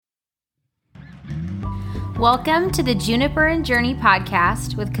Welcome to the Juniper and Journey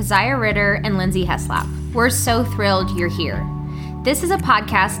podcast with Keziah Ritter and Lindsay Heslop. We're so thrilled you're here. This is a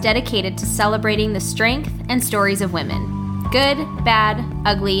podcast dedicated to celebrating the strength and stories of women, good, bad,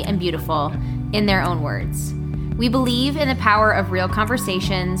 ugly, and beautiful, in their own words. We believe in the power of real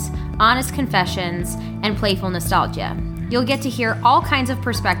conversations, honest confessions, and playful nostalgia. You'll get to hear all kinds of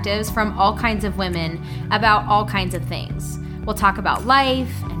perspectives from all kinds of women about all kinds of things. We'll talk about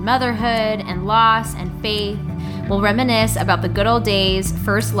life and motherhood and loss and faith. We'll reminisce about the good old days,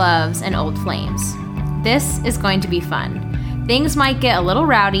 first loves, and old flames. This is going to be fun. Things might get a little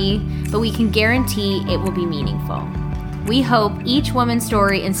rowdy, but we can guarantee it will be meaningful. We hope each woman's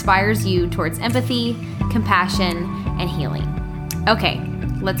story inspires you towards empathy, compassion, and healing. Okay,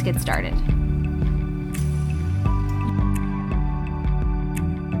 let's get started.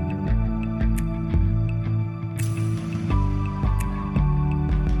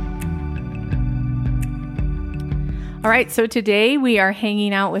 All right, so today we are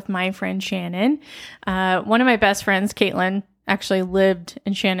hanging out with my friend Shannon. One of my best friends, Caitlin, actually lived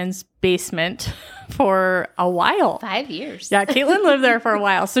in Shannon's basement for a while. 5 years. Yeah, Caitlin lived there for a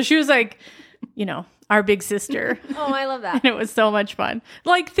while. So she was like, you know, our big sister. Oh, I love that. And it was so much fun.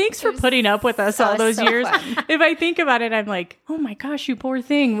 Like, thanks for putting up with us all those years. Fun. If I think about it, I'm like, oh my gosh, you poor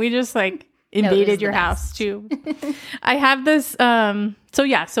thing. We just like invaded your house too. I have this,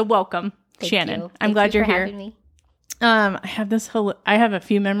 so welcome, Shannon. I'm glad you're here. Me. I have a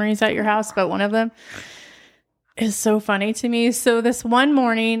few memories at your house, but one of them is so funny to me. So this one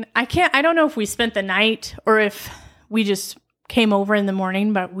morning, I don't know if we spent the night or if we just came over in the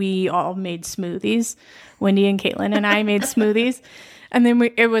morning, but we all made smoothies. Wendy and Caitlin and I made smoothies. And then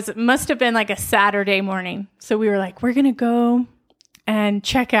it must have been like a Saturday morning. So we were like, we're going to go and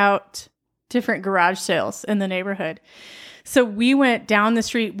check out different garage sales in the neighborhood. So we went down the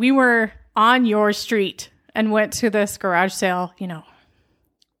street. We were on your street and went to this garage sale,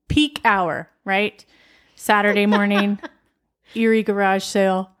 peak hour, right? Saturday morning, Erie garage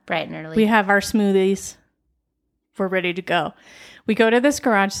sale. Bright and early. We have our smoothies. We're ready to go. We go to this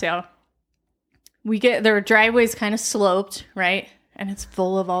garage sale. Their driveway's kind of sloped, right? And it's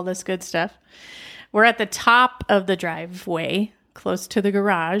full of all this good stuff. We're at the top of the driveway, close to the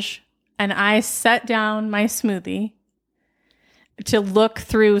garage, and I set down my smoothie to look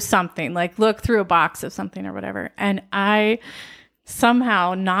through something, like look through a box of something or whatever. And I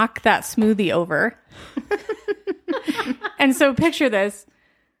somehow knock that smoothie over. And so picture this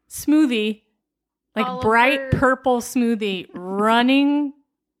smoothie, like all bright over. Purple smoothie running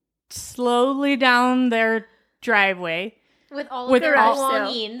slowly down their driveway. With all of their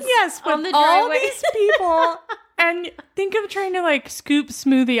belongings. Yes, with all these people. And think of trying to like scoop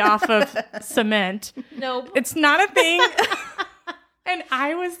smoothie off of cement. Nope. It's not a thing. And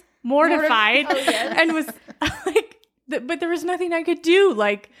I was mortified and was like, but there was nothing I could do.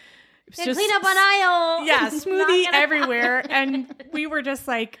 Like, it was just clean up an aisle. Yeah, smoothie everywhere. And we were just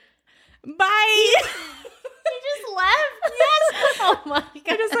like, bye. You just left? Yes. Oh my God.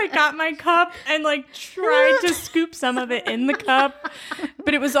 I just like got my cup and like tried to scoop some of it in the cup.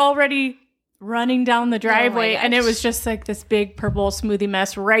 But it was already running down the driveway. And it was just like this big purple smoothie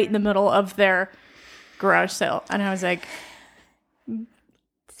mess right in the middle of their garage sale. And I was like,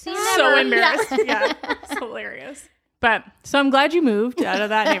 so embarrassed. Yeah, it's hilarious. But so I'm glad you moved out of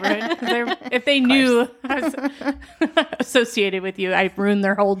that neighborhood. If they knew I was associated with you, I ruined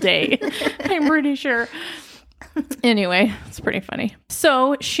their whole day. I'm pretty sure. Anyway, it's pretty funny.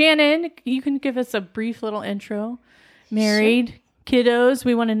 So Shannon, you can give us a brief little intro. Married, sure. Kiddos,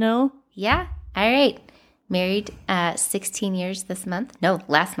 we want to know. Yeah. All right. Married 16 years this month. No,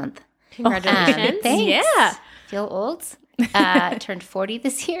 last month. Congratulations. Thanks. Yeah. Feel old. Turned 40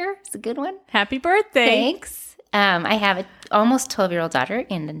 this year. It's a good one. Happy birthday. Thanks. I have an almost 12-year-old daughter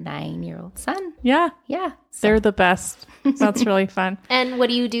and a 9-year-old son. Yeah. Yeah. They're the best. That's really fun. And what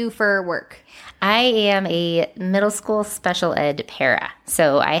do you do for work? I am a middle school special ed para.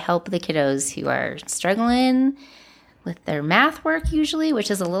 So I help the kiddos who are struggling with their math work usually, which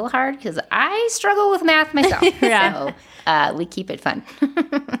is a little hard because I struggle with math myself. Yeah. So we keep it fun.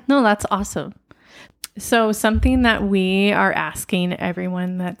 No, that's awesome. So something that we are asking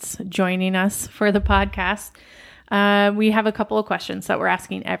everyone that's joining us for the podcast, we have a couple of questions that we're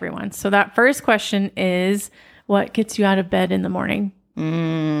asking everyone. So that first question is, what gets you out of bed in the morning?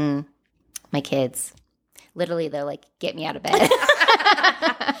 My kids. Literally, they're like, get me out of bed.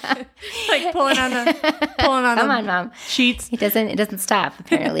 Like pulling on Come on, Mom. Sheets. It doesn't stop,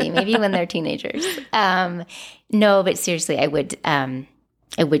 apparently. Maybe when they're teenagers. No, but seriously, I would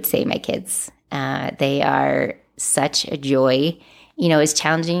say my kids. They are such a joy. As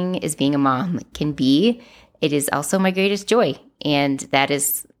challenging as being a mom can be, it is also my greatest joy. And that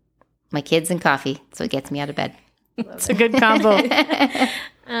is my kids and coffee. So it gets me out of bed. It's a good combo.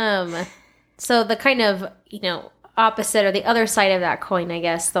 So the kind of, opposite or the other side of that coin, I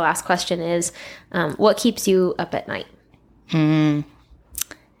guess, the last question is, what keeps you up at night?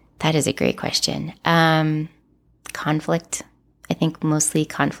 That is a great question. Conflict. I think mostly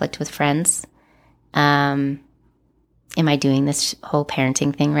conflict with friends. Am I doing this whole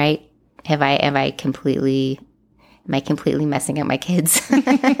parenting thing right? Am I completely messing up my kids?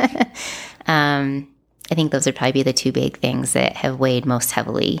 I think those would probably be the two big things that have weighed most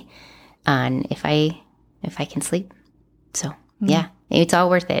heavily on if I can sleep. So yeah, it's all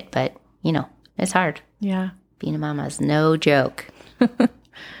worth it, but it's hard. Yeah. Being a mama is no joke.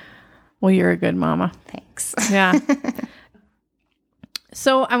 Well, you're a good mama. Thanks. Yeah.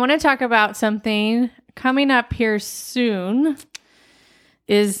 So I want to talk about something coming up here soon.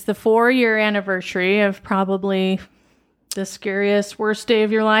 Is the 4-year anniversary of probably the scariest, worst day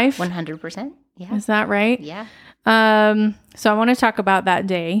of your life. 100%. Yeah. Is that right? Yeah. So I want to talk about that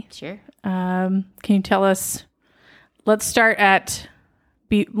day. Sure. Can you tell us, let's start at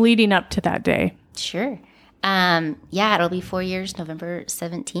leading up to that day. Sure. Yeah, it'll be 4 years, November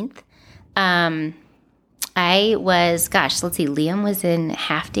 17th. I was, let's see, Liam was in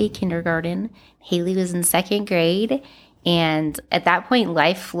half-day kindergarten. Haley was in 2nd grade. And at that point,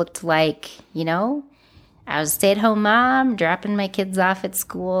 life looked like, I was a stay-at-home mom, dropping my kids off at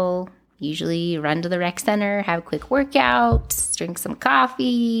school, usually run to the rec center, have a quick workout, drink some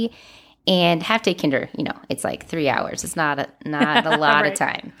coffee, and half-day kinder, it's like 3 hours. It's not a lot right. of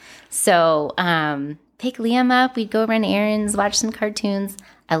time. So pick Liam up. We'd go run errands, watch some cartoons.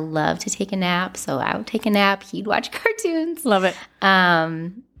 I love to take a nap, so I would take a nap. He'd watch cartoons. Love it.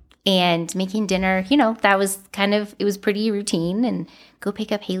 And making dinner, that was it was pretty routine. And go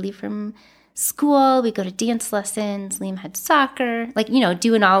pick up Haley from school. We go to dance lessons. Liam had soccer.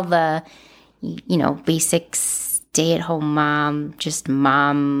 Doing all the, basic stay-at-home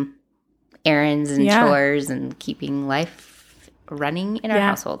mom errands and chores and keeping life running in our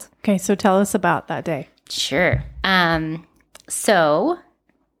household. Okay, so tell us about that day. Sure. So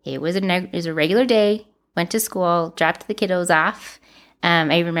it was a regular day. Went to school, dropped the kiddos off.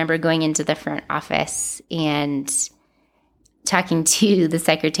 I remember going into the front office and talking to the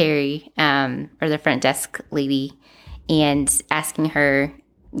secretary or the front desk lady and asking her,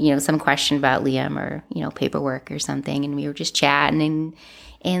 some question about Liam or, paperwork or something. And we were just chatting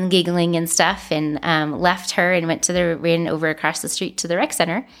and giggling and stuff, and left her and ran over across the street to the rec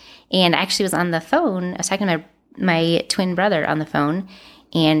center. And I actually was on the phone. I was talking to my twin brother on the phone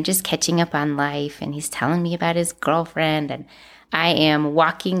and just catching up on life. And he's telling me about his girlfriend, and I am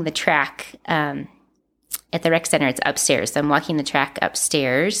walking the track at the rec center. It's upstairs. So I'm walking the track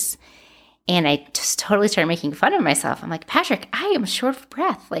upstairs, and I just totally started making fun of myself. I'm like, Patrick, I am short of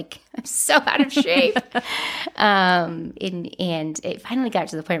breath. I'm so out of shape. And it finally got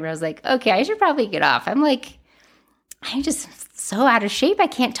to the point where I was like, okay, I should probably get off. I'm just so out of shape. I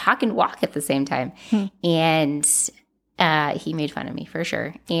can't talk and walk at the same time. And he made fun of me for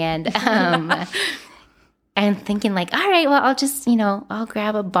sure. And I'm thinking all right, well, I'll just, I'll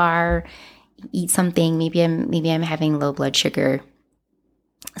grab a bar, eat something. Maybe I'm having low blood sugar.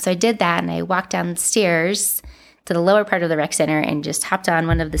 So I did that, and I walked downstairs to the lower part of the rec center and just hopped on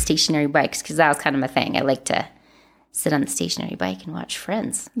one of the stationary bikes, because that was kind of my thing. I like to sit on the stationary bike and watch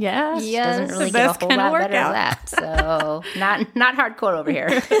Friends. Yes. Doesn't really get a whole lot better than that. So not hardcore over here.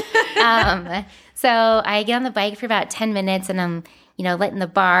 So I get on the bike for about 10 minutes, and I'm, letting the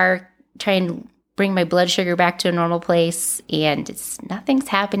bar try and bring my blood sugar back to a normal place, and nothing's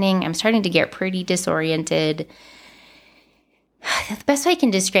happening. I'm starting to get pretty disoriented. The best way I can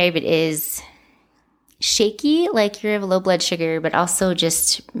describe it is shaky, like you have low blood sugar, but also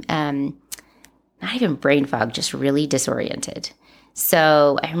just not even brain fog, just really disoriented.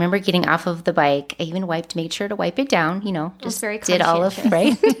 So I remember getting off of the bike. I even made sure to wipe it down, just very did all of,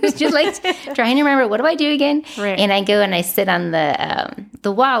 right? just trying to remember, what do I do again? Right. And I go and I sit on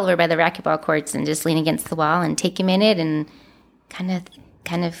the wall over by the racquetball courts and just lean against the wall and take a minute and kind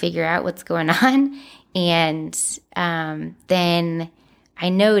of figure out what's going on. And then I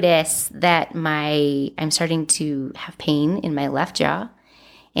notice that I'm starting to have pain in my left jaw,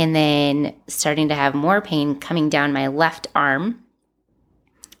 and then starting to have more pain coming down my left arm.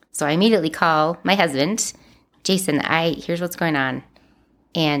 So I immediately call my husband, Jason, here's what's going on.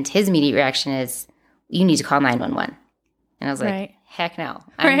 And his immediate reaction is, you need to call 911. And I was like, Heck no.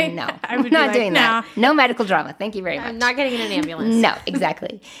 Right? No. I would not be doing that. No medical drama. Thank you very much. I'm not getting in an ambulance. No,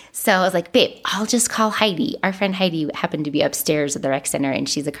 exactly. So I was like, babe, I'll just call Heidi. Our friend Heidi happened to be upstairs at the rec center, and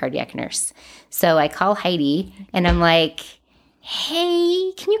she's a cardiac nurse. So I call Heidi, and I'm like,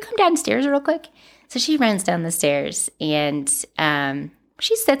 hey, can you come downstairs real quick? So she runs down the stairs, and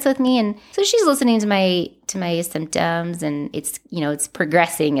she sits with me, and so she's listening to my symptoms, and it's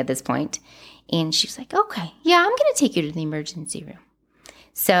progressing at this point. And she was like, okay, yeah, I'm going to take you to the emergency room.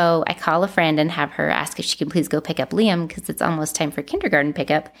 So I call a friend and have her ask if she can please go pick up Liam because it's almost time for kindergarten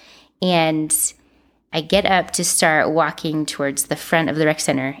pickup. And I get up to start walking towards the front of the rec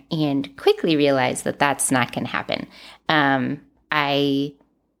center and quickly realize that that's not going to happen.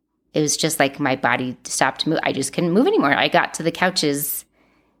 It was just like my body stopped moving. I just couldn't move anymore. I got to the couches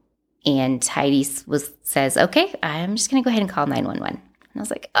and Heidi says, okay, I'm just going to go ahead and call 911. And I was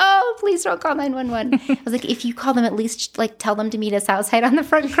like, oh, please don't call 911. I was like, if you call them, at least tell them to meet us outside on the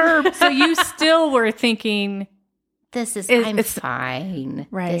front curb. So you still were thinking, I'm fine.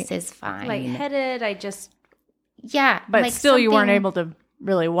 Right. This is fine. Lightheaded, yeah. But still you weren't able to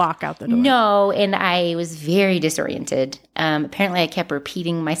really walk out the door. No, and I was very disoriented. Apparently I kept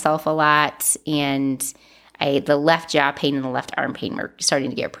repeating myself a lot, and the left jaw pain and the left arm pain were starting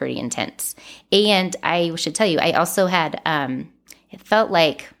to get pretty intense. And I should tell you, I also had... it felt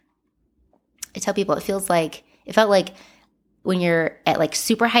like, I tell people, it felt like when you're at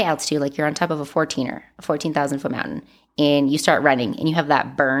super high altitude, like you're on top of a 14,000 foot mountain, and you start running and you have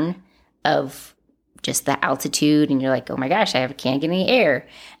that burn of just the altitude, and you're like, oh my gosh, I can't get any air.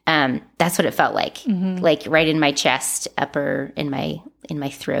 That's what it felt like, like right in my chest, upper in my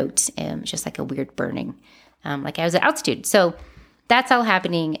throat, just like a weird burning, like I was at altitude. So that's all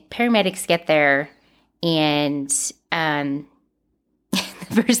happening. Paramedics get there, and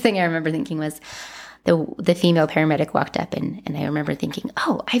the first thing I remember thinking was the female paramedic walked up, and I remember thinking,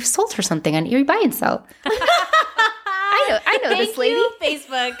 oh, I've sold her something on Erie Buy and Sell. I know this lady. Thank you,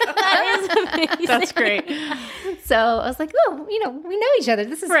 Facebook. That is amazing. That's great. So I was like, oh, we know each other.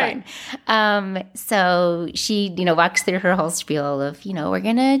 This is fine. So she, walks through her whole spiel of, we're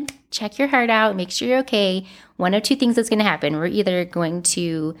going to check your heart out, make sure you're okay. One of two things that's going to happen. We're either going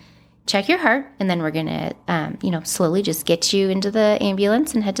to check your heart, and then we're going to, slowly just get you into the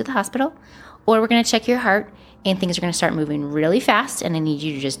ambulance and head to the hospital. Or we're going to check your heart, and things are going to start moving really fast, and I need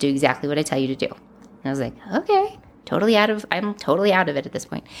you to just do exactly what I tell you to do. And I was like, okay, I'm totally out of it at this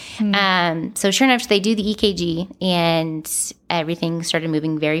point. So sure enough, they do the EKG, and everything started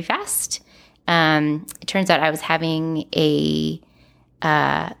moving very fast. It turns out I was having I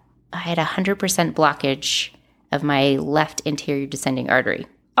had 100% blockage of my left anterior descending artery,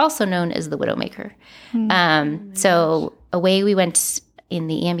 also known as the Widowmaker. So away we went in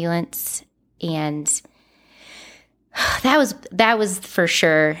the ambulance, and that was for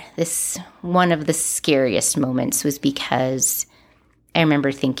sure one of the scariest moments, was because I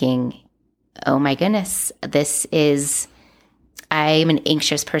remember thinking, oh my goodness, I'm an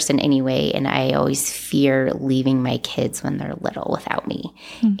anxious person anyway, and I always fear leaving my kids when they're little without me.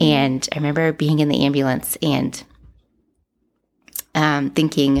 And I remember being in the ambulance and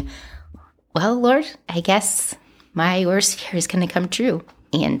thinking, well, Lord, I guess my worst fear is going to come true.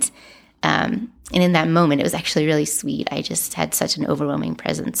 And in that moment, it was actually really sweet. I just had such an overwhelming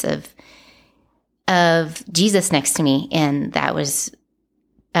presence of Jesus next to me, and that was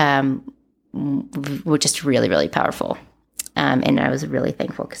just really, really powerful. And I was really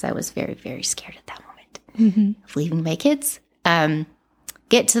thankful, because I was very, very scared at that moment of leaving my kids.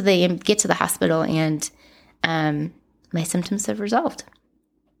 Get to the hospital, and my symptoms have resolved.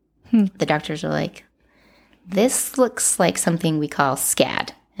 The doctors are like, this looks like something we call SCAD.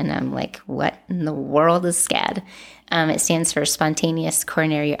 And I'm like, what in the world is SCAD? It stands for spontaneous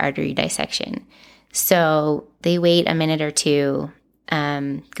coronary artery dissection. So they wait a minute or two,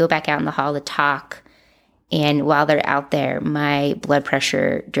 go back out in the hall to talk. And while they're out there, my blood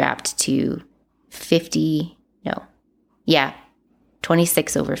pressure dropped to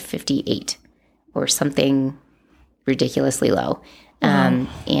 26 over 58, or something ridiculously low.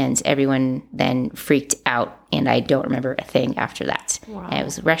 And everyone then freaked out, and I don't remember a thing after that. Wow. I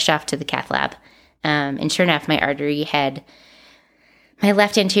was rushed off to the cath lab. And sure enough, my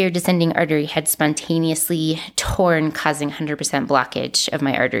left anterior descending artery had spontaneously torn, causing 100% blockage of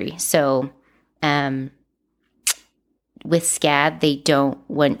my artery. So with SCAD, they don't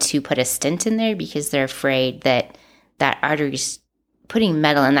want to put a stent in there, because they're afraid that putting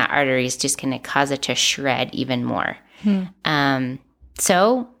metal in that artery is just going to cause it to shred even more.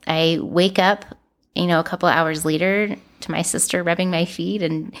 So I wake up, a couple hours later, to my sister rubbing my feet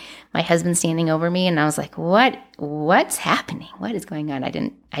and my husband standing over me. And I was like, what's happening? What is going on? I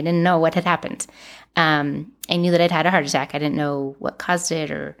didn't know what had happened. I knew that I'd had a heart attack. I didn't know what caused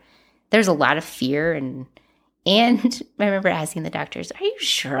it, or there's a lot of fear. And I remember asking the doctors, are you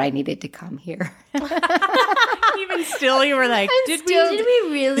sure I needed to come here? Even still, you were like, did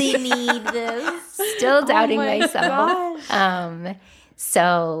we really need this? Still doubting myself.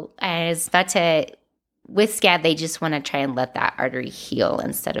 So I was about to, with SCAD, they just want to try and let that artery heal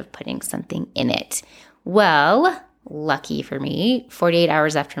instead of putting something in it. Well, lucky for me, 48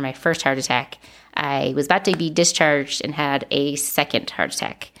 hours after my first heart attack, I was about to be discharged and had a second heart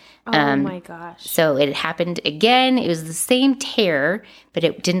attack. Oh my gosh. So it happened again. It was the same tear, but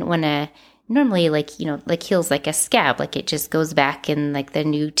it didn't want to, normally like heals like a scab, like it just goes back and like the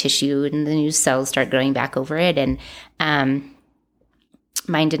new tissue and the new cells start growing back over it. And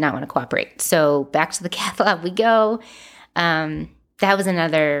mine did not want to cooperate. So back to the cath lab we go. That was,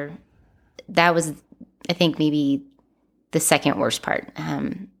 I think, maybe the second worst part.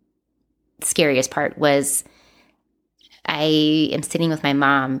 Scariest part was I am sitting with my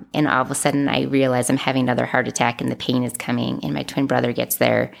mom, and all of a sudden I realize I'm having another heart attack and the pain is coming, and my twin brother gets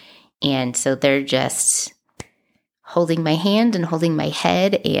there. And so they're just holding my hand and holding my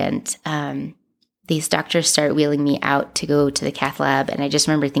head, and these doctors start wheeling me out to go to the cath lab. And I just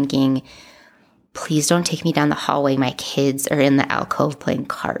remember thinking, please don't take me down the hallway. My kids are in the alcove playing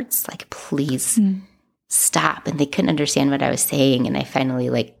cards. Like, please stop. And they couldn't understand what I was saying. And I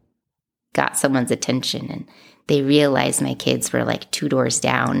finally got someone's attention, and they realized my kids were like 2 doors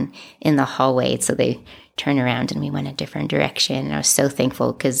down in the hallway. So they turned around and we went a different direction. And I was so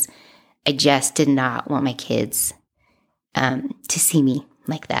thankful because I just did not want my kids to see me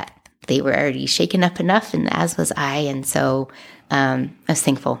like that. They were already shaken up enough, and as was I. And so I was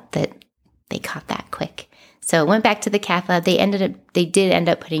thankful that they caught that quick. So I went back to the cath lab. They did end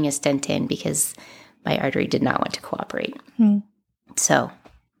up putting a stent in because my artery did not want to cooperate. So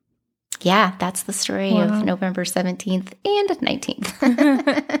yeah, that's the story of November 17th and 19th.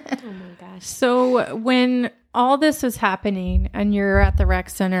 Oh my gosh. So when all this is happening and you're at the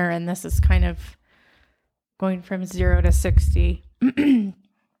rec center and this is kind of going from 0 to 60,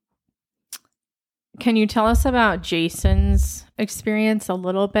 can you tell us about Jason's experience a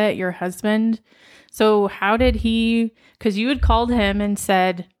little bit, your husband? So how did he, because you had called him and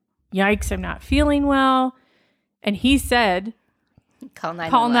said, yikes, I'm not feeling well. And he said, Call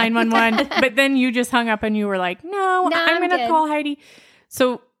 911. But then you just hung up and you were like, no, I'm going to call Heidi.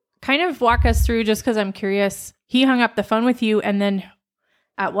 So kind of walk us through, just because I'm curious. He hung up the phone with you, and then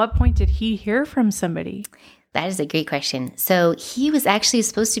at what point did he hear from somebody? That is a great question. So he was actually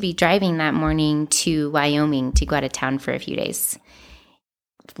supposed to be driving that morning to Wyoming to go out of town for a few days.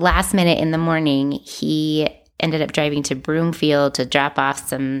 Last minute in the morning, he ended up driving to Broomfield to drop off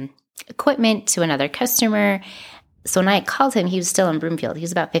some equipment to another customer. So when I called him, he was still in Broomfield. He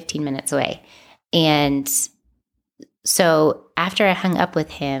was about 15 minutes away. And so after I hung up with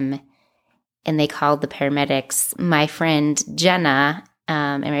him and they called the paramedics, my friend Jenna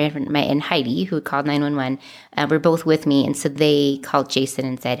and Heidi, who called 911, were both with me. And so they called Jason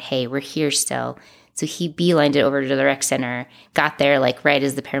and said, hey, we're here still. So he beelined it over to the rec center, got there right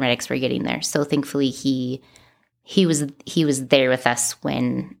as the paramedics were getting there. So thankfully he was there with us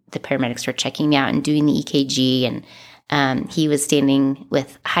when the paramedics were checking me out and doing the EKG. And he was standing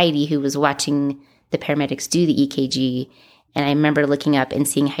with Heidi, who was watching the paramedics do the EKG. And I remember looking up and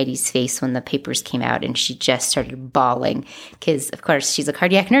seeing Heidi's face when the papers came out, and she just started bawling because, of course, she's a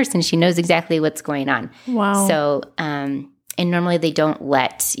cardiac nurse and she knows exactly what's going on. Wow. So, and normally they don't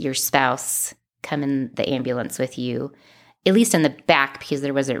let your spouse come in the ambulance with you, at least in the back, because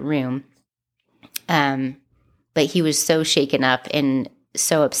there wasn't room. But he was so shaken up and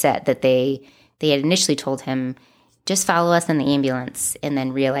so upset that they had initially told him, just follow us in the ambulance, and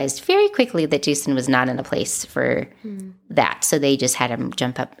then realized very quickly that Jason was not in a place for that. So they just had him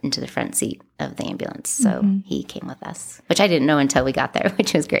jump up into the front seat of the ambulance. So he came with us, which I didn't know until we got there,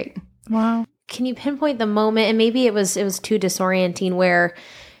 which was great. Wow. Can you pinpoint the moment, and maybe it was too disorienting, where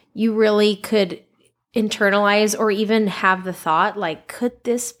you really could internalize or even have the thought, could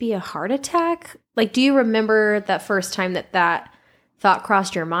this be a heart attack? Do you remember that first time that thought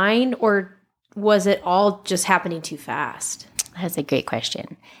crossed your mind, or was it all just happening too fast? That's a great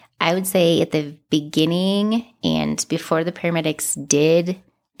question. I would say at the beginning and before the paramedics did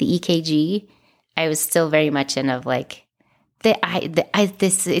the EKG, I was still very much in it's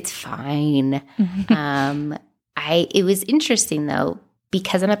fine. It was interesting though,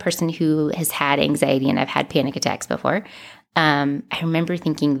 because I'm a person who has had anxiety and I've had panic attacks before. I remember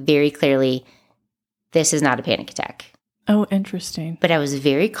thinking very clearly, this is not a panic attack. Oh, interesting. But I was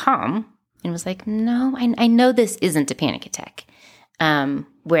very calm and was like, no, I know this isn't a panic attack.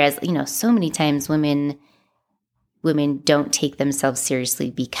 Whereas, so many times women don't take themselves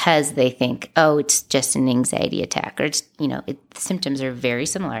seriously because they think, oh, it's just an anxiety attack, or it's, the symptoms are very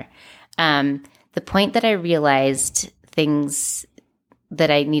similar. The point that I realized things that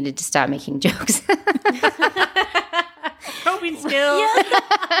I needed to stop making jokes. Coping skills.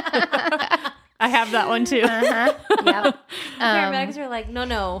 I have that one too. Yep. Paramedics are like,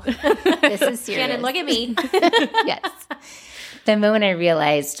 no. This is serious. Shannon, look at me. Yes. The moment I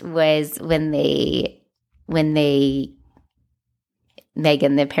realized was when Megan,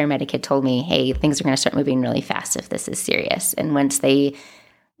 the paramedic, had told me, hey, things are going to start moving really fast if this is serious. And once they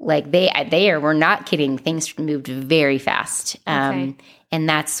were not kidding, things moved very fast. Okay. And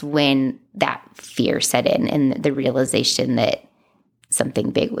that's when that fear set in and the realization that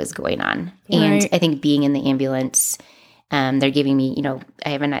something big was going on. And I think being in the ambulance, they're giving me,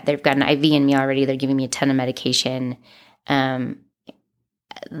 they've got an IV in me already. They're giving me a ton of medication.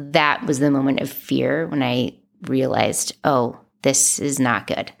 That was the moment of fear when I realized, oh, this is not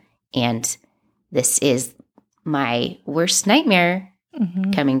good. And this is my worst nightmare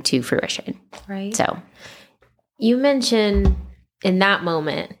coming to fruition. Right. So you mentioned in that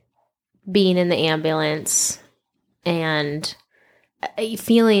moment being in the ambulance and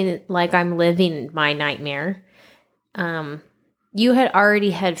feeling like I'm living my nightmare. You had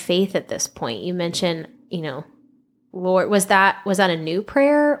already had faith at this point. You mentioned, Lord, was that a new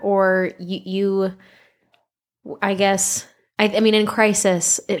prayer, or you I guess, I mean, in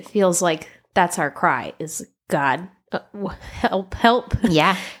crisis, it feels like that's our cry is God, help.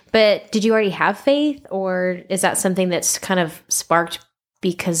 Yeah. But did you already have faith, or is that something that's kind of sparked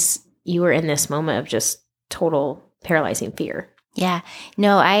because you were in this moment of just total paralyzing fear? Yeah.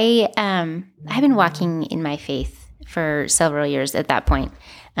 No, I've been walking in my faith for several years at that point.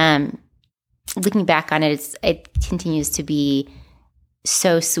 Looking back on it, it continues to be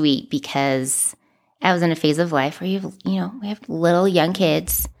so sweet because I was in a phase of life where we have little young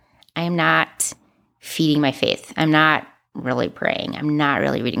kids. I'm not feeding my faith. I'm not really praying. I'm not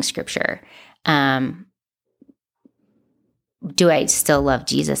really reading scripture. Do I still love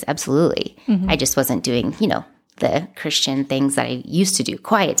Jesus? Absolutely. Mm-hmm. I just wasn't doing, the Christian things that I used to do,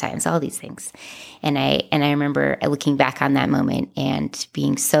 quiet times, all these things. And I remember looking back on that moment and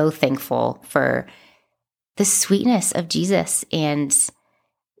being so thankful for the sweetness of Jesus. And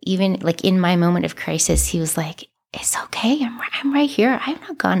even like in my moment of crisis, he was like, it's okay. I'm right here. I've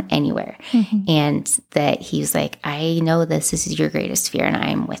not gone anywhere. Mm-hmm. And that he was like, I know this is your greatest fear and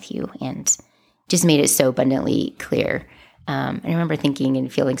I'm with you. And just made it so abundantly clear. I remember thinking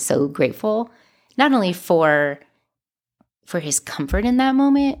and feeling so grateful, not only for his comfort in that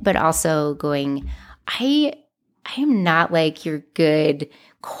moment, but also going, I am not like your good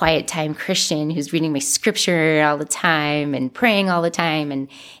quiet time Christian who's reading my scripture all the time and praying all the time. And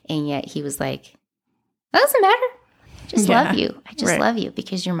yet he was like, that doesn't matter. I just love you. I just love you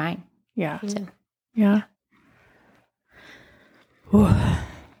because you're mine. Yeah. So. Yeah. I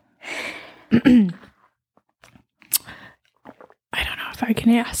don't know if I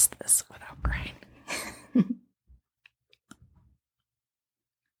can ask this without crying.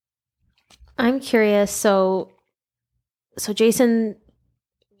 I'm curious. So Jason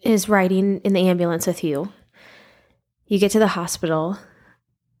is riding in the ambulance with you. You get to the hospital.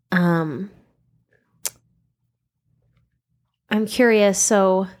 I'm curious.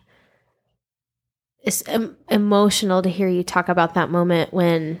 So it's emotional to hear you talk about that moment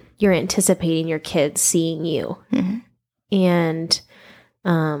when you're anticipating your kids seeing you. Mm-hmm. And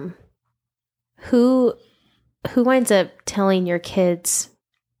who winds up telling your kids,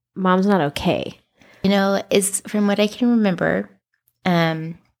 Mom's not okay? Is from what I can remember,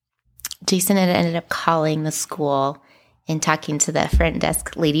 Jason had ended up calling the school and talking to the front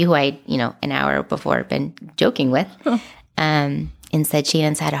desk lady who I, an hour before had been joking with, and said,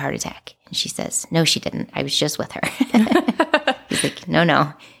 Shannon's had a heart attack. And she says, no, she didn't. I was just with her. He's like,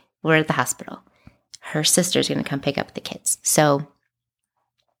 no, we're at the hospital. Her sister's going to come pick up the kids. So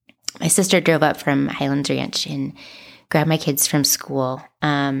my sister drove up from Highlands Ranch and grabbed my kids from school.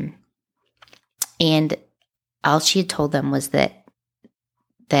 And all she had told them was that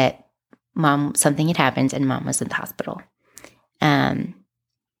Mom, something had happened and Mom was in the hospital.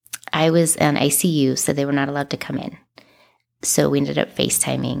 I was on ICU, so they were not allowed to come in. So we ended up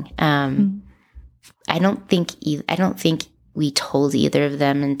FaceTiming. I don't think we told either of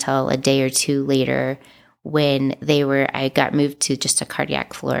them until a day or two later when I got moved to just a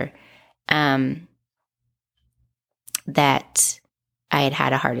cardiac floor, that I had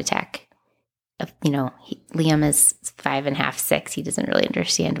had a heart attack. Liam is 5.5, 6. He doesn't really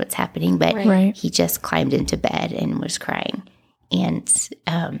understand what's happening, but he just climbed into bed and was crying. And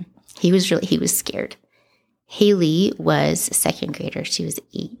he was scared. Haley was a second grader. She was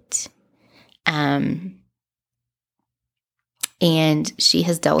 8. And she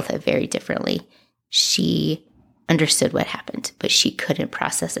has dealt with it very differently. She understood what happened, but she couldn't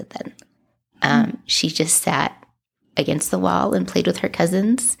process it then. She just sat against the wall and played with her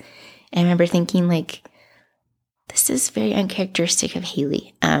cousins. And I remember thinking, like, this is very uncharacteristic of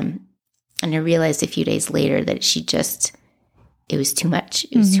Haley. And I realized a few days later that it was too much.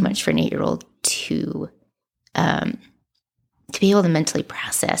 It was too much for an 8-year-old to be able to mentally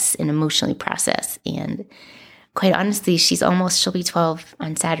process and emotionally process. And quite honestly, she'll be 12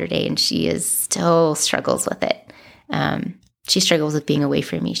 on Saturday, and she still struggles with it. She struggles with being away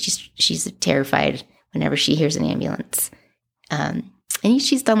from me. She's terrified whenever she hears an ambulance. And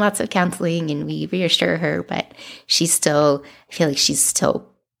she's done lots of counseling, and we reassure her, but I feel like she's still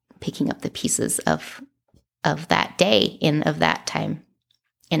picking up the pieces of that day and of that time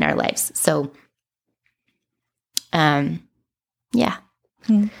in our lives. So, yeah.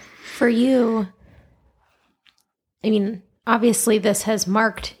 For you, I mean, obviously this has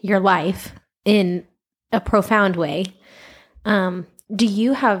marked your life in a profound way. Do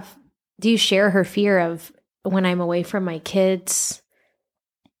you share her fear of when I'm away from my kids?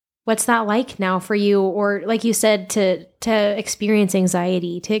 What's that like now for you? Or like you said, to experience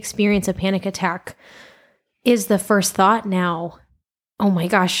anxiety, to experience a panic attack, is the first thought now, oh my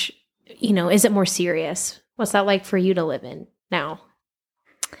gosh, is it more serious? What's that like for you to live in now?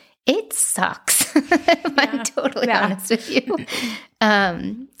 It sucks. If I'm totally honest with you.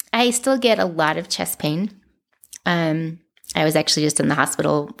 I still get a lot of chest pain. I was actually just in the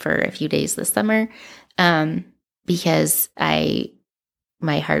hospital for a few days this summer because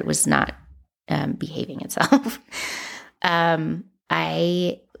my heart was not behaving itself.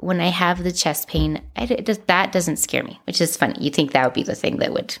 When I have the chest pain, that doesn't scare me, which is funny. You think that would be the thing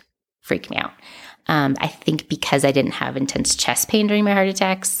that would freak me out. I think because I didn't have intense chest pain during my heart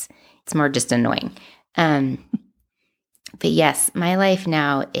attacks, it's more just annoying. But yes, my life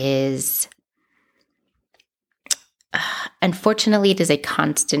now is, unfortunately, it is a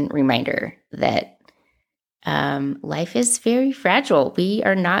constant reminder that life is very fragile. We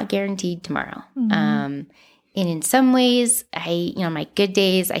are not guaranteed tomorrow. And in some ways, my good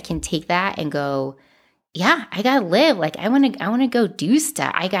days, I can take that and go, yeah, I gotta live. Like I want to go do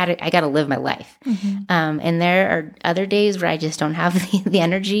stuff. I gotta live my life. And there are other days where I just don't have the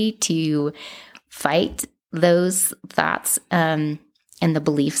energy to fight those thoughts and the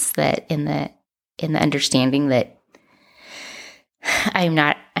beliefs that in the understanding that I'm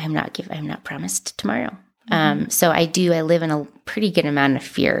not promised tomorrow. So I live in a pretty good amount of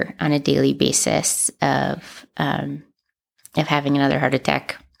fear on a daily basis of having another heart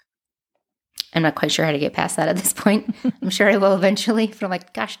attack. I'm not quite sure how to get past that at this point. I'm sure I will eventually, but I'm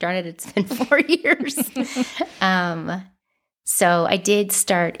like, gosh darn it, it's been 4 years. So I did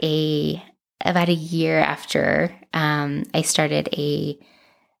start about a year after, I started a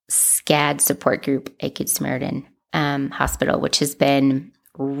SCAD support group at Good Samaritan Hospital, which has been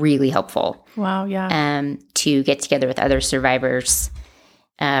really helpful. Wow, yeah. To get together with other survivors.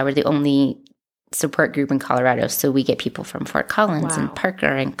 We're the only support group in Colorado, so we get people from Fort Collins and Parker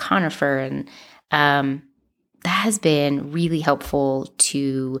and Conifer, and that has been really helpful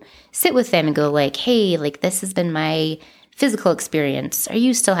to sit with them and go like, hey, like this has been my physical experience. Are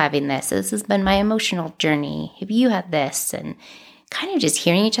you still having this? This has been my emotional journey. Have you had this? And kind of just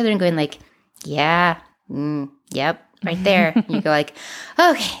hearing each other and going like, yeah, yep, right there. And you go like,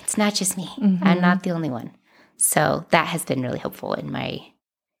 okay, it's not just me. I'm not the only one. So that has been really helpful in my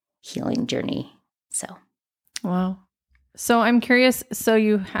healing journey. So, wow. So I'm curious. So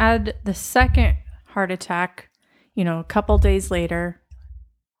you had the second heart attack, a couple days later.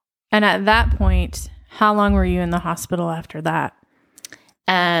 And at that point, how long were you in the hospital after that?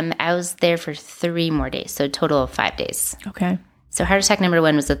 I was there for 3 more days. So a total of 5 days. Okay. So heart attack number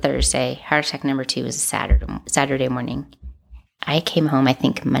 1 was a Thursday. Heart attack number 2 was a Saturday morning. I came home, I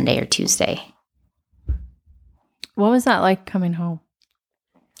think, Monday or Tuesday. What was that like coming home?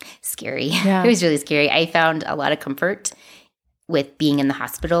 Scary. Yeah. It was really scary. I found a lot of comfort with being in the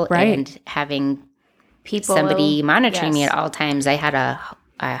hospital and having somebody monitoring me at all times. I had a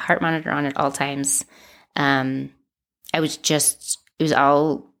heart monitor on at all times. It was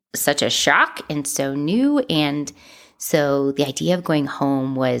all such a shock and so new. And so the idea of going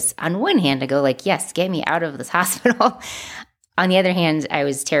home was, on one hand, to go like, yes, get me out of this hospital. On the other hand, I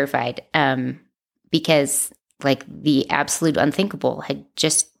was terrified because like the absolute unthinkable had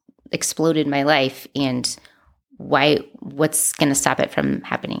just exploded my life, and what's going to stop it from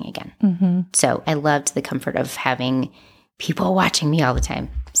happening again? Mm-hmm. So I loved the comfort of having people watching me all the time.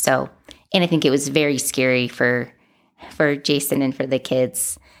 So, and I think it was very scary for Jason and for the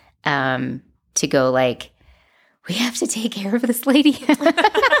kids to go like, we have to take care of this lady.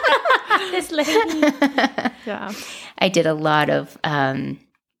 This lady. Yeah. I did a lot of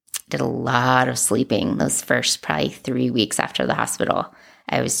sleeping those first probably 3 weeks after the hospital.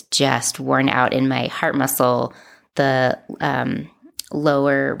 I was just worn out in my heart muscle. The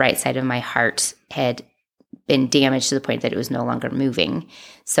lower right side of my heart had been damaged to the point that it was no longer moving.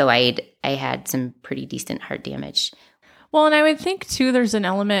 So I had some pretty decent heart damage. Well, and I would think too, there's an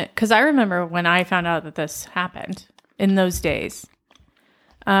element, because I remember when I found out that this happened in those days.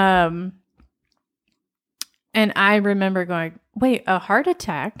 And I remember going, wait, a heart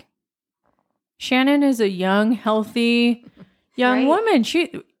attack? Shannon is a young, healthy young woman.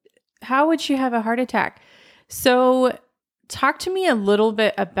 How would she have a heart attack? So talk to me a little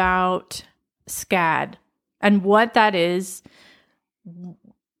bit about SCAD and what that is,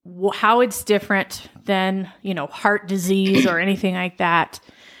 how it's different than, heart disease or anything like that.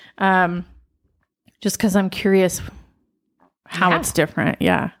 Just because I'm curious how it's different.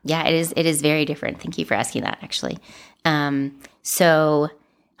 Yeah. Yeah, it is very different. Thank you for asking that, actually. So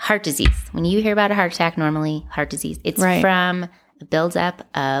heart disease, when you hear about a heart attack, normally heart disease, it's from a buildup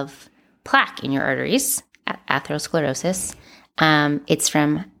of plaque in your arteries, atherosclerosis. It's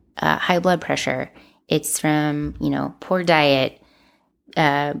from high blood pressure. It's from, poor diet,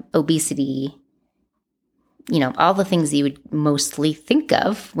 obesity, all the things you would mostly think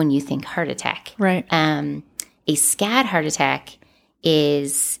of when you think heart attack. Right. A SCAD heart attack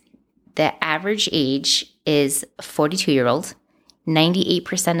is the average age is 42-year-old.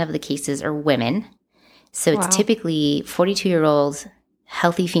 98% of the cases are women. So it's typically 42-year-old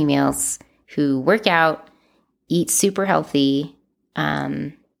healthy females who work out, eat super healthy,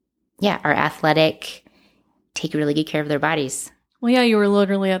 are athletic, take really good care of their bodies. Well, yeah, you were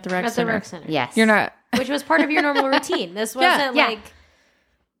literally at the rec center. At the rec center. Yes. You're not. Which was part of your normal routine. This wasn't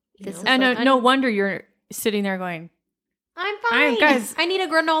no wonder you're sitting there going, I'm fine. Guys, I need a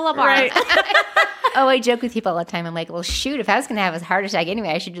granola bar. Right. Oh, I joke with people all the time. I'm like, well, shoot, if I was going to have a heart attack anyway,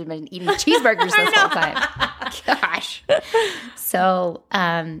 I should have been eating cheeseburgers this whole time. Gosh. So,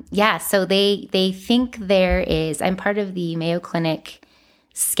 so they think there is, I'm part of the Mayo Clinic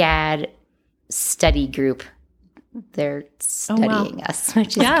SCAD study group. They're studying us,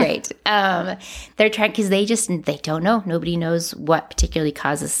 which is great. They're trying, because they don't know. Nobody knows what particularly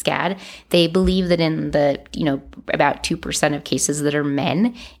causes SCAD. They believe that in the, about 2% of cases that are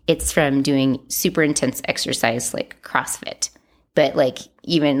men, it's from doing super intense exercise like CrossFit, but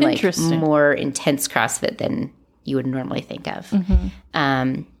even more intense CrossFit than you would normally think of. Mm-hmm.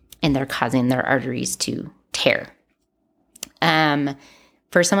 And they're causing their arteries to tear.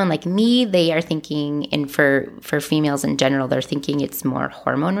 For someone like me, they are thinking, and for females in general, they're thinking it's more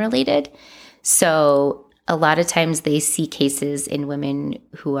hormone related. So a lot of times they see cases in women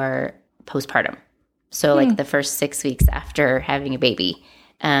who are postpartum. So the first 6 weeks after having a baby,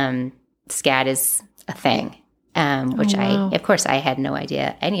 SCAD is a thing, which of course, I had no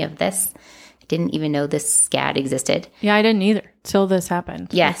idea any of this. I didn't even know this SCAD existed. Yeah, I didn't either till this happened.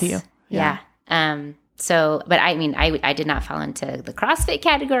 Yes. With you. Yeah. So, but I did not fall into the CrossFit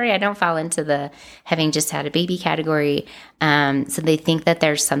category. I don't fall into the having just had a baby category. So they think that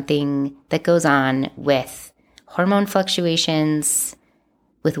there's something that goes on with hormone fluctuations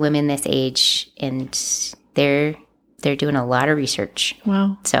with women this age, and they're doing a lot of research.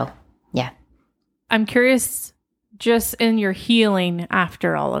 Wow. So, yeah. I'm curious, just in your healing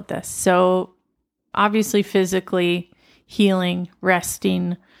after all of this. So, obviously, physically healing,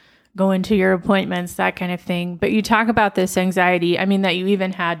 resting, going to your appointments, that kind of thing. But you talk about this anxiety, that you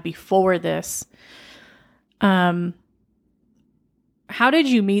even had before this. How did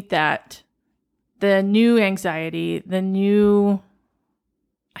you meet that? The new anxiety, the new,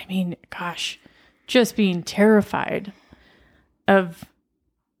 just being terrified of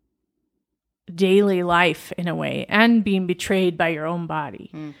daily life in a way and being betrayed by your own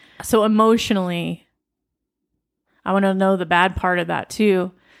body. So emotionally, I want to know the bad part of that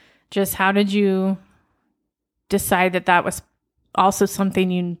too. Just how did you decide that that was also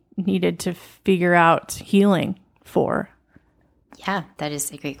something you needed to figure out healing for? Yeah, that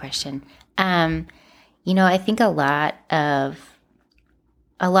is a great question. I think a lot of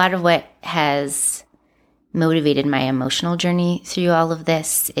what has motivated my emotional journey through all of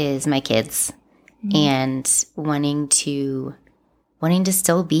this is my kids and wanting to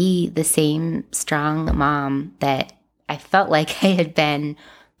still be the same strong mom that I felt like I had been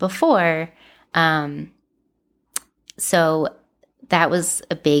before. So that was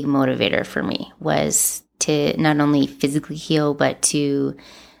a big motivator for me, was to not only physically heal, but to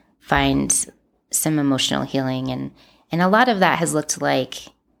find some emotional healing. And a lot of that has looked like,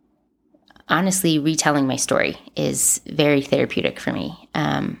 honestly, retelling my story is very therapeutic for me.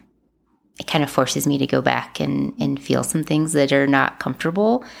 It kind of forces me to go back and feel some things that are not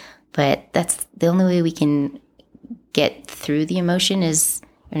comfortable, but that's the only way we can get through the emotion, is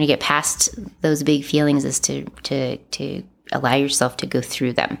when you get past those big feelings, is to allow yourself to go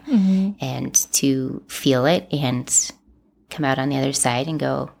through them and to feel it and come out on the other side and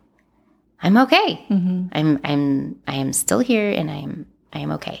go, I'm okay. I am still here, and I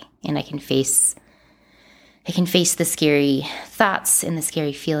am okay. And I can face the scary thoughts and the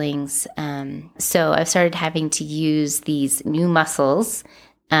scary feelings. So I've started having to use these new muscles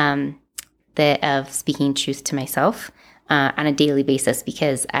that of speaking truth to myself on a daily basis,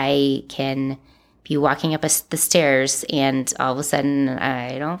 because I can be walking up the stairs and all of a sudden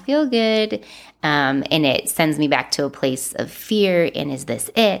I don't feel good. And it sends me back to a place of fear. And is this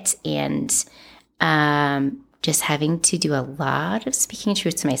it? And just having to do a lot of speaking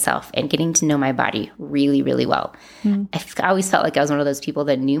truth to myself and getting to know my body really, really well. I always felt like I was one of those people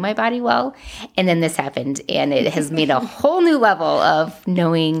that knew my body well. And then this happened, and it has made a whole new level of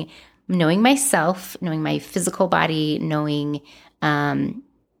knowing myself, knowing my physical body, knowing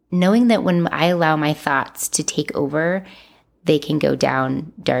that when I allow my thoughts to take over, they can go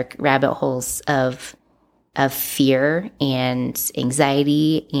down dark rabbit holes of fear and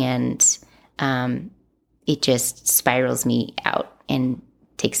anxiety, and it just spirals me out and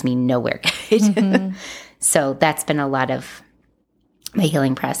takes me nowhere good. So that's been a lot of my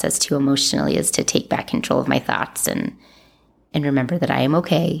healing process too, emotionally, is to take back control of my thoughts and remember that I am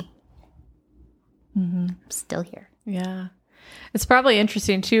okay. I'm still here. Yeah. It's probably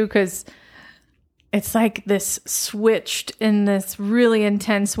interesting too, because it's like this switched in this really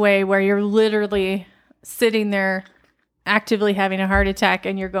intense way where you're literally sitting there actively having a heart attack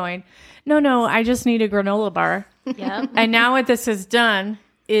and you're going, no, I just need a granola bar. Yeah. And now what this has done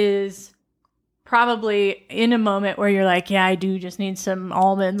is probably in a moment where you're like, yeah, I do just need some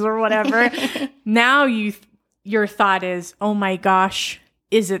almonds or whatever. Now your thought is, oh my gosh,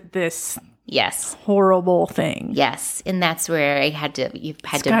 is it this Yes. horrible thing? Yes. And that's where you've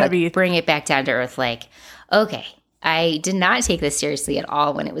had to bring it back down to earth. Like, okay, I did not take this seriously at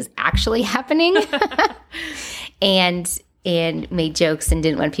all when it was actually happening. and made jokes and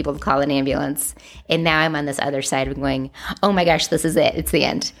didn't want people to call an ambulance. And now I'm on this other side of going, oh my gosh, this is it. It's the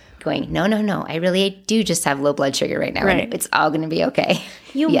end. Going, no. I really do just have low blood sugar right now. Right. And it's all going to be okay.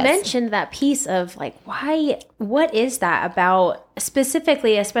 You mentioned that piece of like, what is that about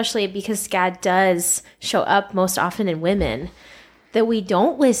specifically, especially because SCAD does show up most often in women, that we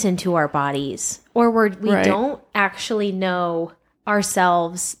don't listen to our bodies, or we don't actually know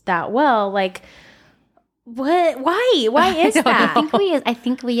ourselves that well. Like, what? Why is that? I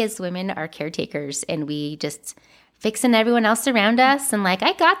think we as women are caretakers, and we just fixing everyone else around us and like,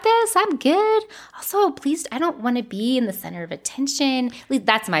 I got this, I'm good. Also, please, I don't want to be in the center of attention. At least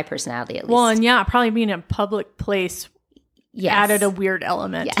that's my personality, at least. Well, and yeah, probably being in a public place added a weird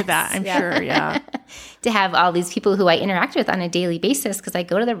element to that, I'm sure, yeah. To have all these people who I interact with on a daily basis, because I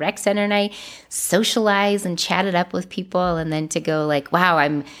go to the rec center and I socialize and chat it up with people, and then to go like, wow,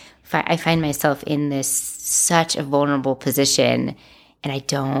 I find myself in this such a vulnerable position, and I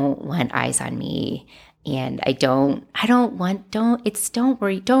don't want eyes on me. And don't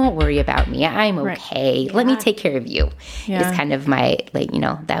worry about me. I'm okay. Let me take care of you. Yeah. It's kind of my,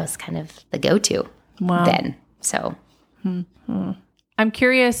 that was kind of the go-to then. So I'm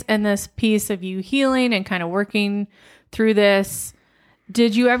curious, in this piece of you healing and kind of working through this,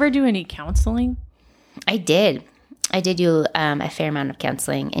 did you ever do any counseling? I did do a fair amount of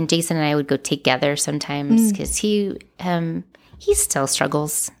counseling, and Jason and I would go together sometimes because he still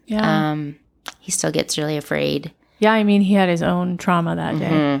struggles. Yeah. He still gets really afraid. Yeah, I mean, he had his own trauma that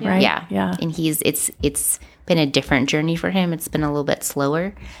day, right? Yeah. And it's been a different journey for him. It's been a little bit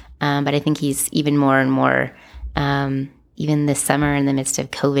slower, but I think he's even more and more, even this summer in the midst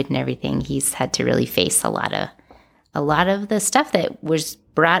of COVID and everything, he's had to really face a lot of the stuff that was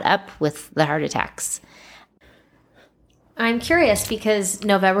brought up with the heart attacks. I'm curious because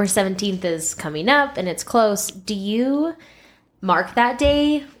November 17th is coming up and it's close. Do you mark that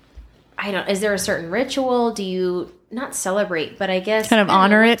day? Is there a certain ritual? Do you not celebrate, but I guess kind of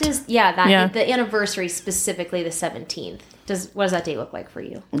honor it? The anniversary, specifically the 17th. What does that day look like for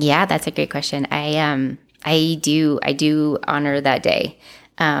you? Yeah, that's a great question. I do honor that day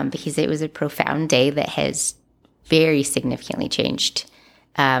because it was a profound day that has very significantly changed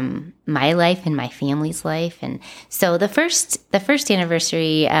my life and my family's life. And so the first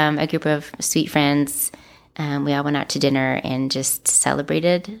anniversary, a group of sweet friends, we all went out to dinner and just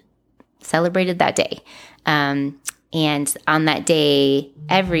celebrated that day. And on that day,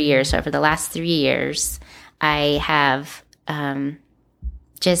 every year, so for the last 3 years, I have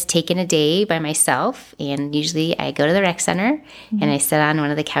just taken a day by myself. And usually I go to the rec center and I sit on one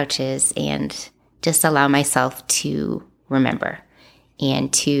of the couches and just allow myself to remember,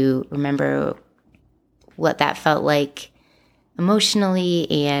 and to remember what that felt like emotionally,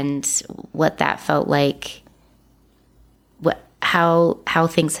 and what that felt like, how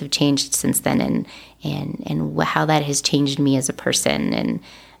things have changed since then, and how that has changed me as a person,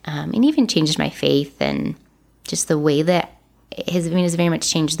 and even changed my faith, and just the way that has very much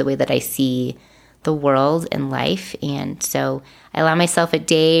changed the way that I see the world and life. And so I allow myself a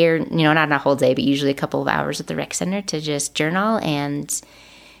day, or not a whole day, but usually a couple of hours at the rec center to just journal and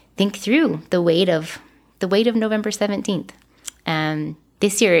think through the weight of November 17th.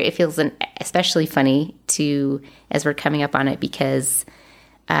 This year it feels especially funny as we're coming up on it, because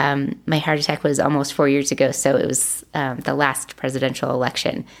my heart attack was almost 4 years ago, so it was the last presidential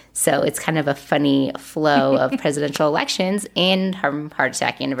election. So it's kind of a funny flow of presidential elections and heart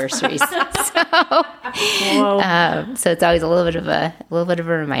attack anniversaries. So it's always a little bit of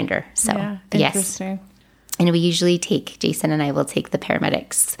a reminder. So yeah, yes, and we usually Jason and I will take the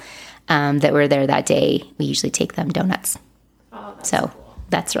paramedics that were there that day. We usually take them donuts. Oh, that's cool.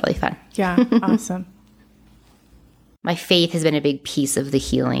 That's really fun. Yeah, awesome. My faith has been a big piece of the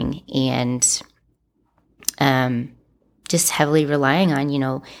healing, and just heavily relying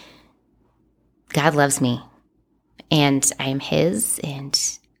on, God loves me and I am His. And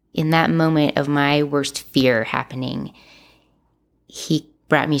in that moment of my worst fear happening, He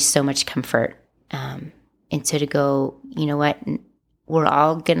brought me so much comfort. And so to go, you know what, we're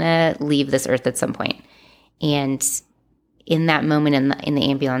all going to leave this earth at some point. And in that moment in the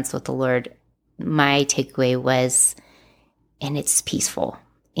ambulance with the Lord, my takeaway was, and it's peaceful,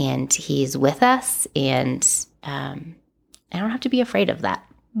 and He's with us, and I don't have to be afraid of that.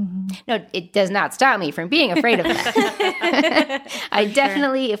 Mm-hmm. No, it does not stop me from being afraid of that. I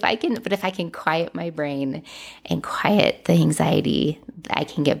definitely, if I can quiet my brain and quiet the anxiety, I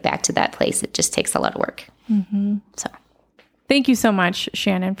can get back to that place. It just takes a lot of work. Mm-hmm. So, thank you so much,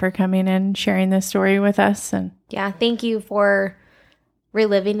 Shannon, for coming and sharing this story with us. And yeah, thank you for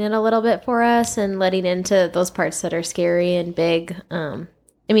reliving it a little bit for us and letting into those parts that are scary and big.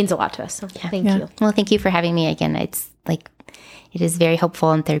 It means a lot to us. So thank you. Well, thank you for having me again. It's it is very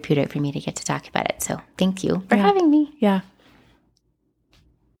helpful and therapeutic for me to get to talk about it. So thank you for having me. Yeah.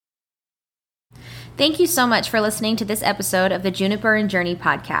 Thank you so much for listening to this episode of the Juniper and Journey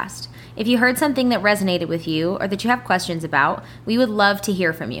podcast. If you heard something that resonated with you or that you have questions about, we would love to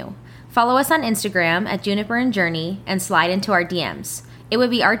hear from you. Follow us on Instagram at Juniper and Journey and slide into our DMs. It would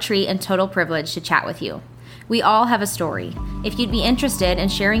be our treat and total privilege to chat with you. We all have a story. If you'd be interested in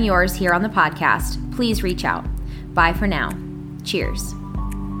sharing yours here on the podcast, please reach out. Bye for now. Cheers.